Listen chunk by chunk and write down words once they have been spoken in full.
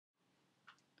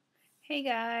Hey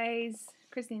guys,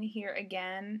 Christina here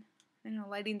again. I know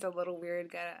lighting's a little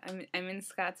weird. I'm in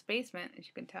Scott's basement, as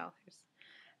you can tell. There's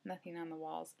nothing on the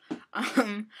walls.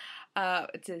 Um,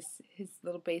 it's his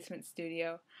little basement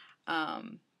studio,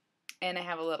 and I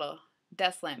have a little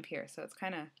desk lamp here, so it's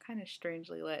kind of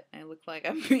strangely lit. I look like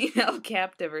I'm being held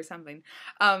captive or something.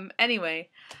 Anyway,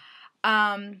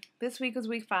 this week was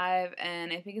week 5,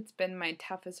 and I think it's been my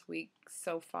toughest week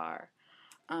so far.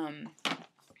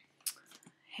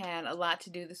 Had a lot to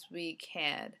do this week.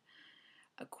 Had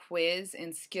a quiz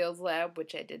in Skills Lab,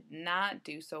 which I did not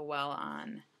do so well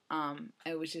on.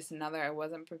 It was just another. I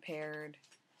wasn't prepared,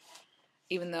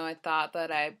 even though I thought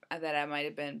that I might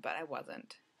have been, but I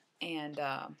wasn't. And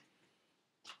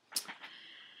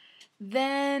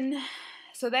then,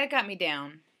 so that got me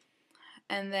down.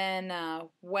 And then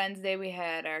Wednesday we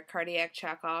had our cardiac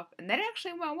check off, and that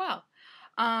actually went well.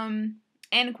 And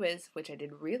a quiz, which I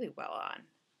did really well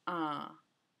on.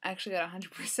 I actually got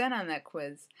 100% on that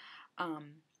quiz.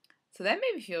 So that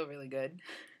made me feel really good.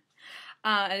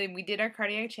 And then we did our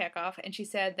cardiac check off, and she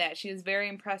said that she was very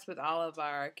impressed with all of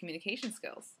our communication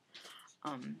skills.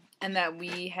 And that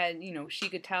we had, she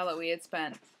could tell that we had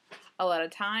spent a lot of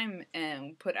time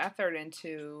and put effort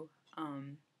into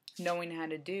knowing how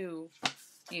to do,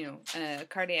 a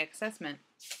cardiac assessment.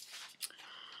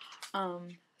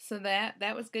 So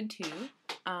that was good too.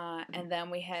 And then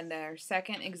we had our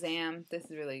second exam. This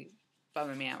is really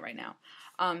bumming me out right now.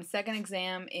 Second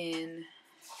exam in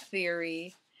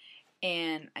theory,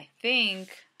 and I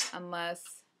think unless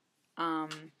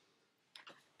I'm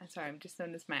sorry, I'm just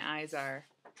noticed my eyes are.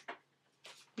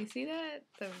 You see that?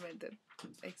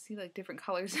 I see like different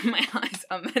colors in my eyes.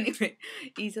 Anyway,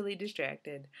 easily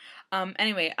distracted.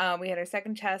 Anyway, we had our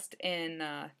second test in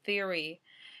theory,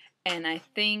 and I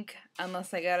think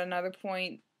unless I got another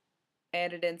point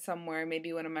added in somewhere,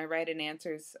 maybe one of my write-in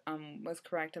answers was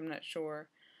correct. I'm not sure.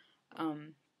 I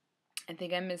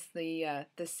think I missed the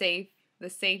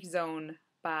safe zone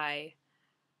by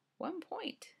 1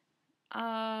 point.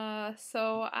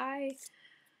 So I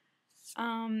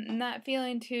not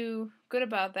feeling too good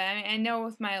about that. I know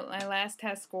with my last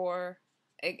test score,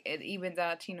 it evens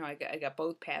out. I got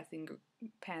both passing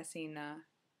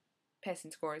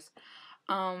scores.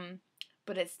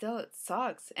 But it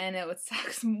sucks. And what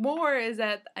sucks more is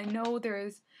that I know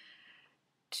there's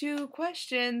 2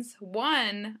 questions.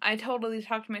 One, I totally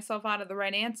talked myself out of the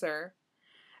right answer.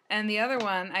 And the other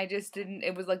one, I just didn't.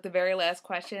 It was like the very last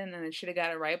question, and I should have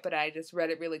got it right, but I just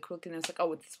read it really quick, and I was like,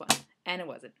 oh, it's this one. And it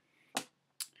wasn't.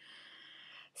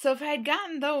 So if I had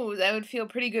gotten those, I would feel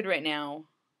pretty good right now.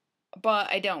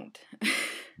 But I don't.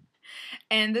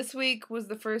 And this week was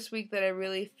the first week that I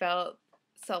really felt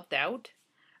self-doubt.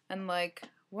 And like,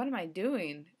 what am I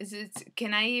doing?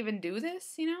 Can I even do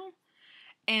this,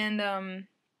 And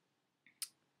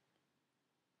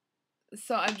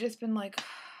so I've just been like,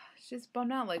 just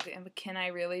bummed out. Like, can I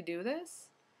really do this?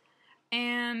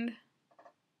 And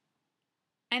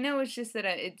I know it's just that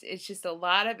it's just a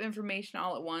lot of information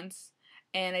all at once,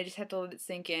 and I just have to let it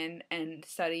sink in and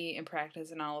study and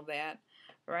practice and all of that.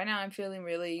 But right now I'm feeling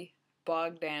really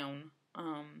bogged down.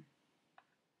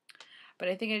 But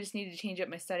I think I just need to change up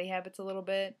my study habits a little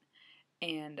bit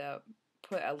and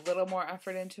put a little more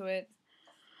effort into it,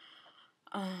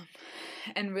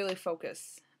 and really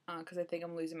focus. Because I think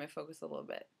I'm losing my focus a little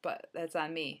bit, but that's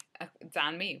on me. It's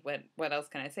on me. What else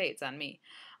can I say? It's on me.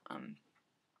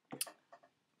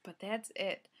 But that's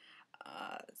it.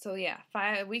 So yeah,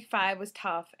 week 5 was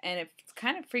tough, and it's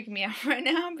kind of freaking me out right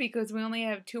now because we only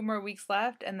have 2 more weeks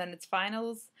left, and then it's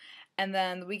finals, and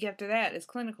then the week after that is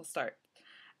clinical start,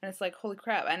 and it's like holy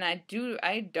crap. And I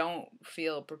don't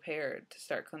feel prepared to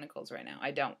start clinicals right now.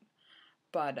 I don't,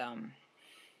 but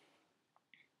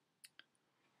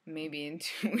maybe in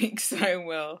 2 weeks I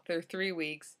will. They're 3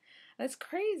 weeks. That's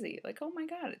crazy. Like, oh my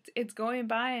god, it's going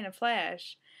by in a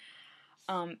flash.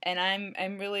 And I'm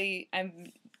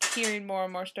hearing more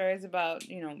and more stories about,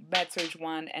 Med-Surg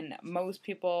 1, and most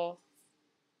people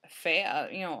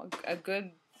fail, a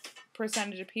good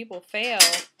percentage of people fail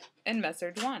in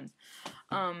Med-Surg 1.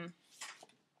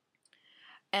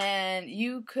 And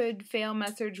you could fail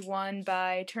Med-Surg 1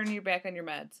 by turning your back on your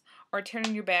meds, or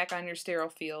turning your back on your sterile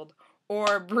field,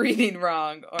 or breathing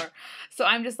wrong, so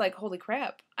I'm just like, holy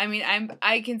crap. I mean,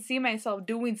 I can see myself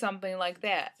doing something like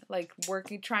that, like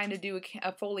trying to do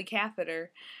a Foley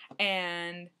catheter,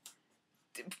 and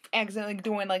accidentally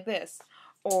doing like this,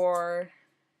 or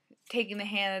taking the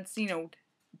hand that's,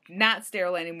 not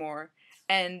sterile anymore,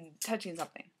 and touching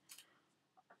something.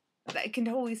 I can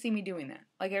totally see me doing that.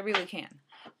 Like, I really can.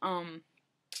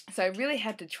 So I really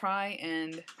had to try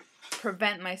and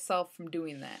prevent myself from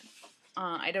doing that.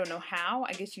 I don't know how.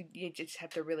 I guess you just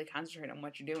have to really concentrate on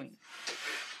what you're doing.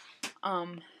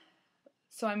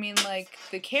 So I mean, like,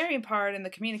 the caring part and the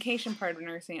communication part of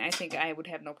nursing, I think I would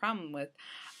have no problem with.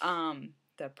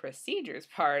 The procedures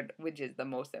part, which is the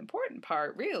most important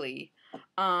part, really,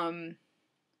 I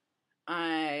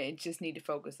just need to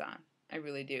focus on. I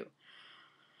really do.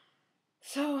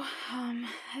 So,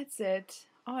 that's it.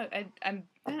 Oh, I'm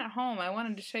at home. I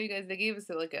wanted to show you guys. They gave us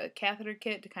like a catheter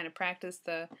kit to kind of practice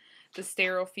the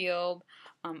sterile field.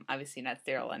 Obviously not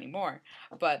sterile anymore,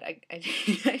 but I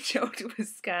joked with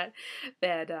Scott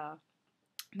that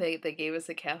they gave us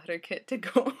a catheter kit to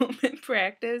go home and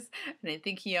practice, and I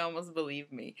think he almost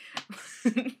believed me.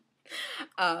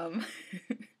 um,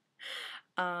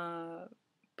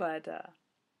 but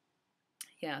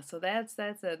yeah. So that's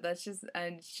it. That's just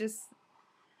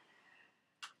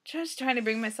just trying to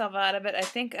bring myself out of it. I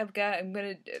think I'm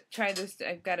gonna try this.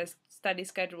 I've got a study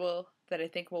schedule that I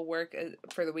think will work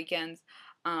for the weekends.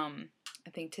 I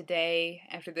think today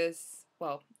after this,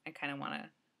 well, I kind of want to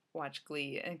watch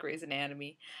Glee and Grey's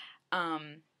Anatomy.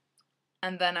 And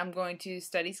then I'm going to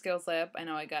study Skills Lab. I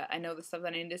know the stuff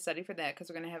that I need to study for that because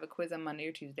we're gonna have a quiz on Monday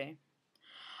or Tuesday.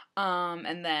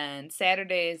 And then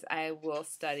Saturdays I will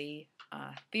study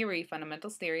theory,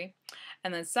 fundamentals theory,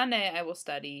 and then Sunday I will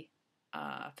study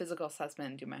physical assessment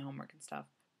and do my homework and stuff.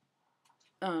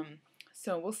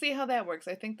 So we'll see how that works.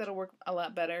 I think that'll work a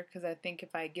lot better because I think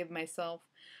if I give myself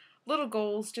little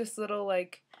goals, just little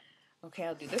like, okay,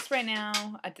 I'll do this right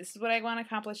now. This is what I want to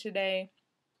accomplish today.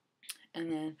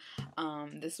 And then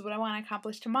this is what I want to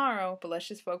accomplish tomorrow, but let's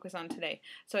just focus on today.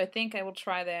 So I think I will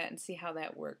try that and see how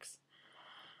that works.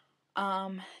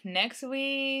 Next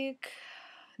week,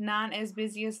 not as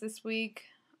busy as this week.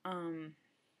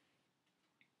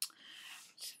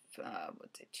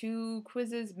 What's it? 2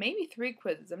 quizzes, maybe 3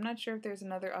 quizzes. I'm not sure if there's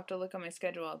another. I'll have to look on my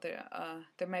schedule out there.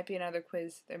 There might be another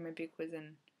quiz. There might be a quiz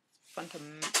in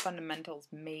fundamentals,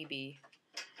 maybe.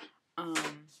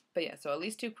 But yeah, so at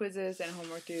least 2 quizzes and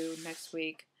homework due next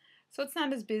week. So it's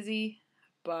not as busy,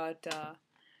 but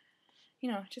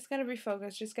just gotta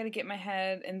refocus. Just gotta get my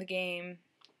head in the game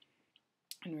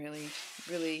and really,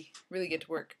 really, really get to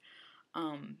work.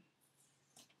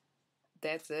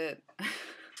 That's it.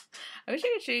 I wish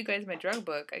I could show you guys my drug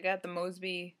book. I got the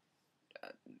Mosby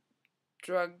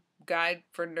drug guide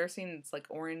for nursing. It's like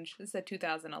orange. This is a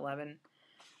 2011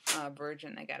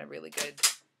 version. I got a really good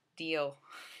deal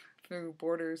through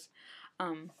Borders.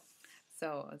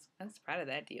 So I was proud of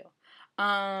that deal.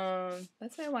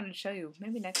 That's what I wanted to show you.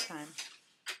 Maybe next time.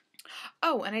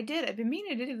 Oh, and I've been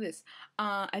meaning to do this.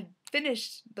 I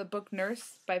finished the book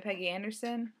Nurse by Peggy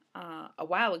Anderson a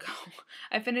while ago.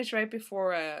 I finished right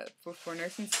before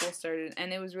nursing school started,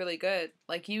 and it was really good.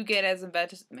 Like, you get as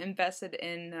invested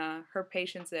in her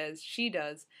patients as she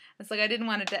does. It's like I didn't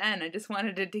want it to end. I just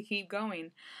wanted it to keep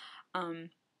going.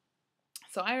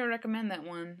 So I would recommend that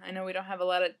one. I know we don't have a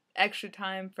lot of extra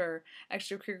time for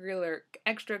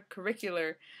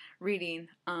extracurricular reading.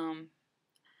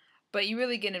 But you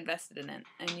really get invested in it,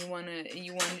 and you wanna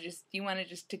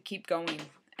just to keep going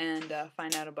and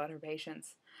find out about her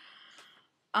patients.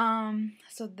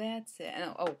 So that's it.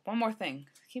 And, one more thing.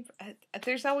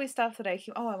 There's always stuff that I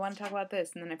want to talk about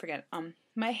this, and then I forget.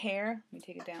 My hair, let me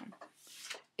take it down,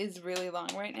 is really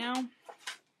long right now,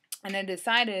 and I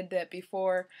decided that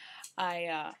before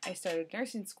I started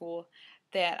nursing school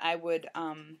that I would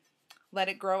let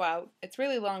it grow out. It's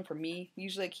really long for me.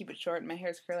 Usually I keep it short. My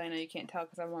hair's curly. I know you can't tell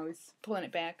because I'm always pulling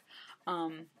it back.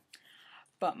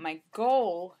 But my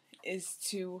goal is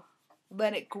to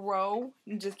let it grow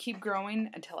and just keep growing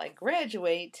until I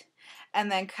graduate, and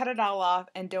then cut it all off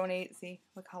and donate. See,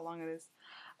 look how long it is.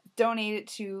 Donate it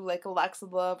to like Alexa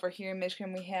Love, or here in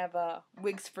Michigan we have a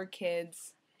Wigs for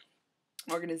Kids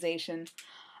organization.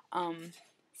 So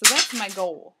that's my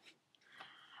goal.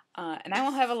 And I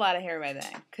won't have a lot of hair by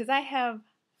then, because I have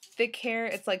thick hair.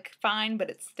 It's like fine, but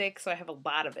it's thick, so I have a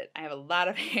lot of it. I have a lot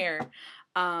of hair.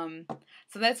 So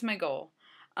that's my goal.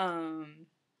 So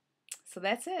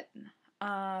that's it.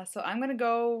 So I'm going to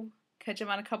go catch up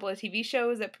on a couple of TV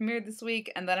shows that premiered this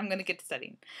week, and then I'm going to get to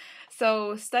studying.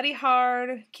 So study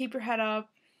hard, keep your head up,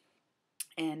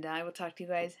 and I will talk to you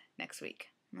guys next week.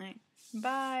 All right.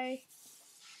 Bye.